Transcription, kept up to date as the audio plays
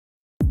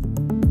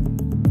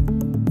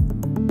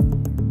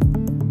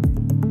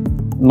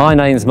My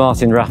name's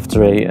Martin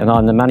Raftery and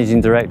I'm the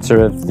Managing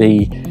Director of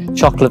the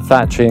Chocolate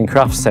Factory and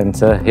Craft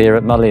Centre here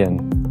at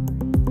Mullion.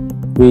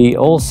 We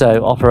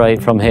also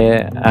operate from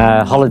here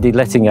our holiday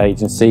letting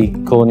agency,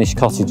 Cornish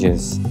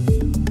Cottages.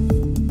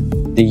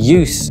 The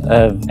use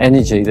of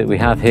energy that we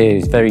have here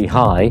is very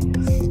high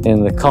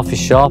in the coffee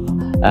shop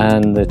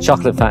and the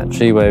chocolate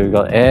factory, where we've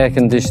got air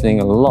conditioning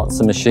and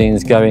lots of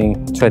machines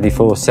going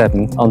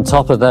 24/7. On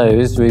top of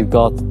those, we've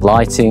got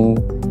lighting,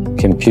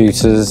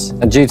 computers,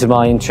 and due to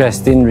my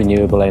interest in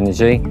renewable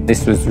energy,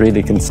 this was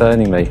really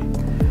concerning me.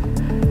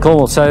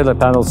 Cornwall Solar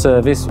Panel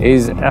service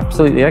is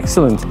absolutely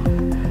excellent.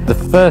 The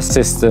first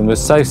system was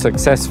so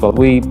successful,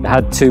 we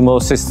had 2 more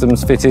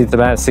systems fitted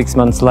about 6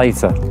 months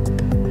later.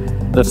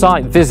 The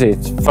site visit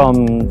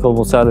from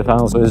Cornwall Solar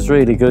Panels was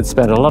really good,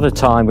 spent a lot of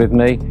time with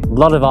me, a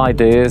lot of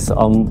ideas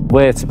on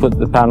where to put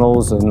the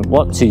panels and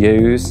what to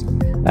use,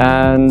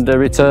 and a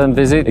return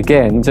visit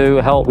again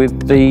to help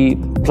with the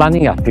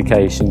planning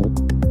application.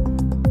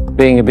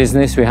 Being a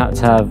business, we had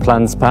to have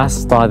plans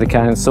passed by the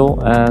council,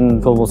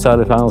 and Cornwall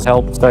Solar Panels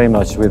helped very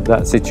much with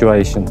that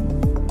situation.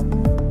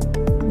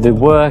 The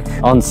work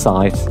on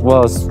site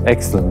was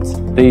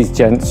excellent. These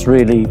gents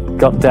really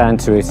got down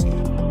to it,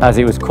 as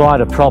it was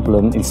quite a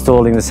problem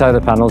installing the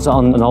solar panels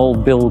on an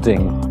old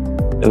building.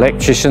 The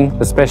electrician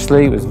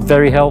especially was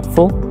very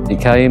helpful. He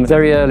came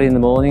very early in the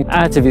morning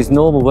out of his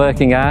normal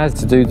working hours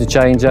to do the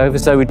changeover,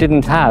 so we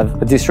didn't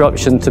have a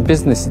disruption to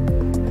business.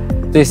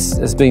 This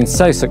has been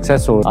so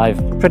successful.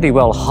 I've pretty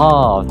well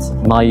halved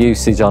my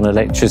usage on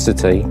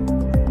electricity,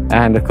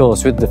 and of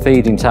course with the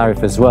feed-in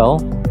tariff as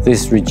well,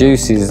 this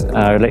reduces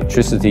our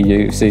electricity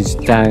usage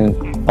down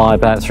by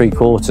about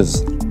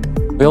 3/4.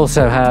 We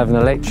also have an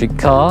electric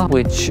car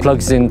which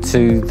plugs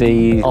into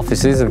the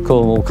offices of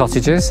Cornwall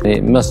Cottages.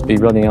 It must be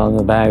running on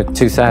about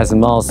 2,000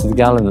 miles to the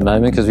gallon at the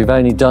moment, because we've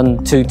only done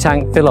 2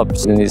 tank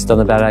fill-ups and it's done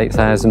about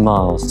 8,000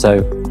 miles,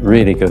 so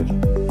really good.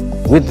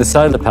 With the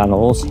solar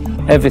panels,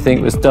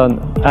 everything was done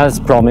as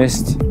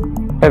promised,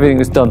 everything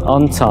was done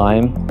on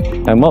time,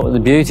 and what was the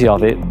beauty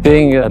of it,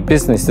 being a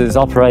business that's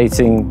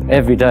operating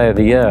every day of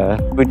the year,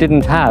 we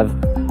didn't have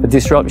a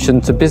disruption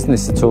to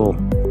business at all.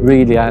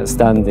 Really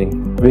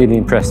outstanding, really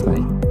impressed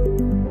me.